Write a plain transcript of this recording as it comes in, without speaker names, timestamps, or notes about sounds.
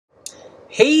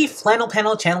Hey Flannel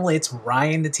Panel channel, it's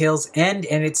Ryan the Tail's End,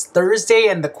 and it's Thursday,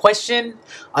 and the question,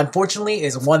 unfortunately,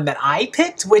 is one that I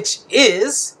picked, which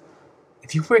is,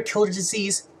 if you were a killer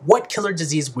disease, what killer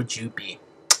disease would you be?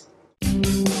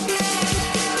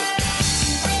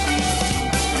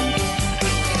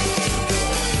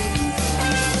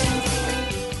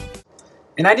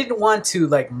 And I didn't want to,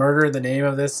 murder the name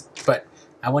of this, but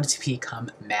I wanted to become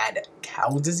mad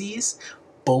cow disease,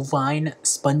 Bovine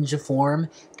Spongiform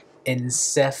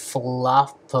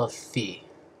Encephalopathy.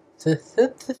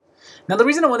 Now, the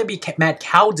reason I want to be mad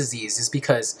cow disease is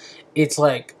because it's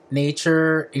like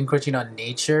nature encroaching on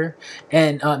nature,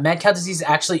 and mad cow disease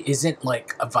actually isn't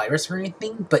like a virus or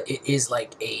anything, but it is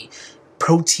like a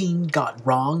protein got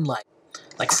wrong, like.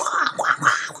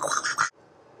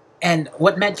 And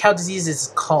what mad cow disease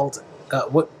is called,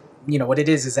 what it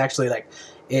is actually like,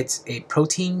 it's a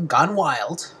protein gone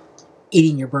wild,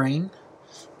 eating your brain.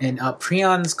 And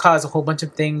prions cause a whole bunch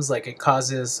of things, like it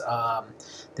causes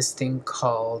this thing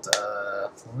called,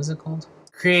 what was it called?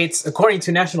 Creates, according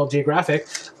to National Geographic,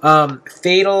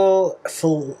 fatal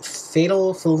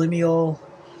familial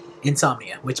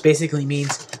insomnia, which basically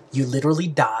means you literally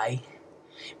die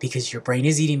because your brain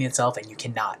is eating itself and you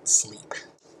cannot sleep.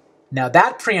 Now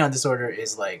that prion disorder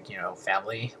is like,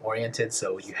 family oriented,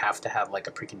 so you have to have like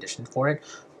a precondition for it.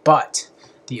 But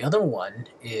the other one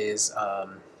is,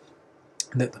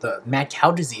 the mad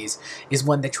cow disease is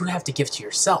one that you have to give to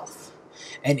yourself.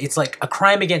 And it's like a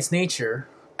crime against nature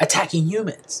attacking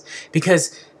humans.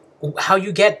 Because how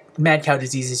you get mad cow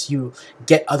disease is you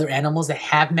get other animals that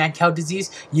have mad cow disease,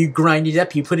 you grind it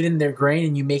up, you put it in their grain,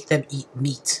 and you make them eat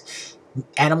meat.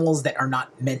 Animals that are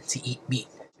not meant to eat meat.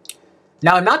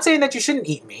 Now, I'm not saying that you shouldn't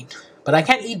eat meat, but I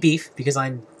can't eat beef because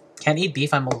I can't eat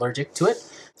beef. I'm allergic to it.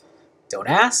 Don't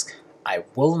ask. I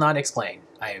will not explain.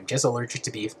 I am just allergic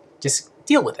to beef. Just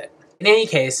deal with it. In any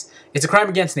case, it's a crime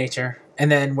against nature,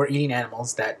 and then we're eating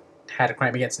animals that had a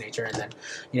crime against nature, and then,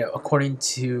 according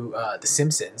to The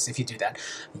Simpsons, if you do that,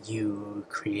 you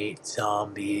create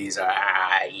zombies,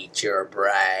 eat your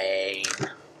brain,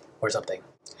 or something.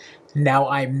 Now,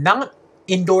 I'm not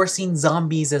endorsing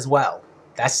zombies as well.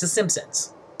 That's The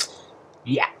Simpsons.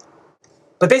 Yeah.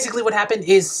 But basically what happened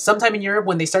is sometime in Europe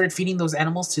when they started feeding those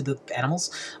animals to the animals,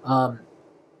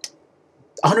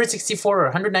 164 or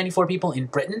 194 people in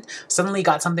Britain suddenly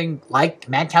got something like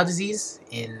mad cow disease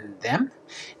in them.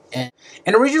 And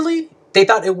originally they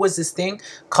thought it was this thing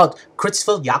called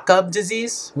Creutzfeldt-Jakob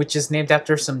disease, which is named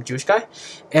after some Jewish guy.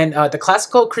 And the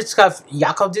classical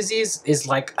Creutzfeldt-Jakob disease is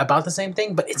like about the same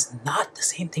thing, but it's not the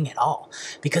same thing at all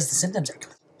because the symptoms are...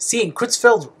 See, in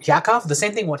Creutzfeldt-Jakob, the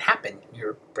same thing would happen.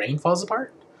 Your brain falls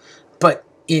apart. But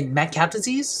in mad cow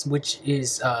disease, which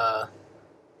is,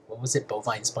 what was it?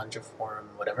 Bovine Spongiform,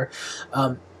 whatever.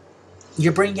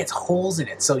 Your brain gets holes in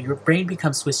it. So your brain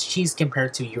becomes Swiss cheese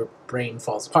compared to your brain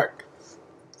falls apart.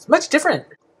 It's much different.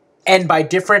 And by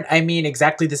different, I mean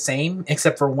exactly the same,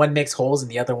 except for one makes holes and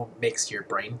the other one makes your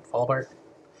brain fall apart.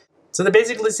 So they're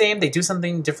basically the same. They do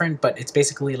something different, but it's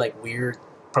basically like weird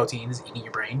proteins eating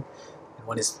your brain.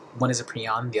 One is a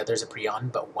prion, the other is a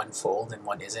prion, but one fold and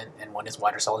one isn't, and one is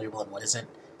water soluble and one isn't.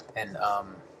 And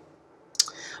I'm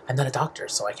not a doctor,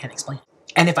 so I can't explain it.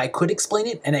 And if I could explain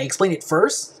it, and I explain it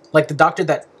first, like the doctor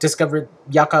that discovered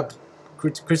Creutzfeldt-Jakob,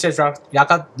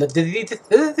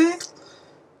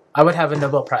 I would have a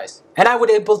Nobel Prize, and I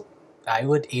would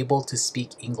able to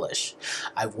speak English.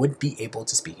 I would be able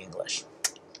to speak English.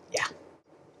 Yeah.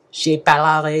 Je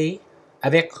parlerai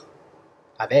avec.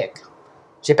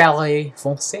 Je parlerai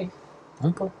français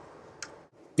un peu.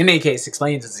 In any case,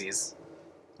 explaining disease,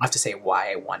 I have to say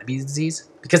why I want to be a disease,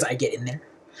 because I get in there.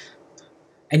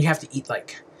 And you have to eat,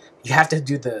 you have to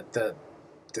do the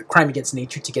crime against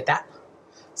nature to get that.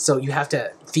 So you have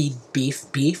to feed beef,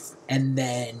 and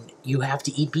then you have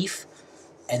to eat beef,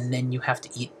 and then you have to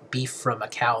eat beef from a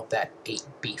cow that ate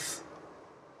beef.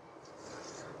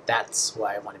 That's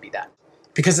why I want to be that.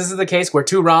 Because this is the case where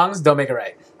two wrongs don't make it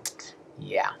right.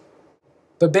 Yeah.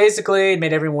 But basically, it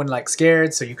made everyone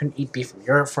scared, so you couldn't eat beef from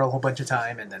Europe for a whole bunch of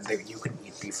time, and then you couldn't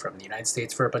eat beef from the United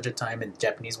States for a bunch of time, and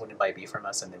Japanese wouldn't buy beef from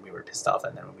us, and then we were pissed off,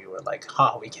 and then we were like,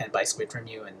 we can't buy squid from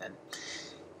you, and then,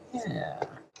 yeah.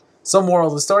 So moral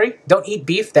of the story, don't eat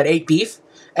beef that ate beef,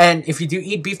 and if you do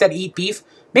eat beef that eat beef,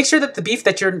 make sure that the beef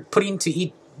that you're putting to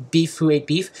eat beef who ate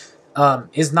beef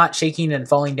is not shaking and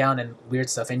falling down and weird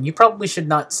stuff, and you probably should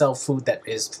not sell food that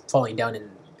is falling down and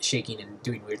shaking and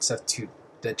doing weird stuff to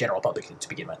the general public to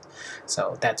begin with.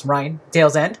 So that's Ryan,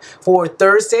 Tail's End, for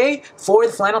Thursday for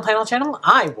the Flannel Panel channel.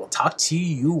 I will talk to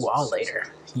you all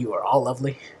later. You are all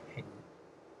lovely. And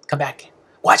come back.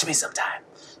 Watch me sometime.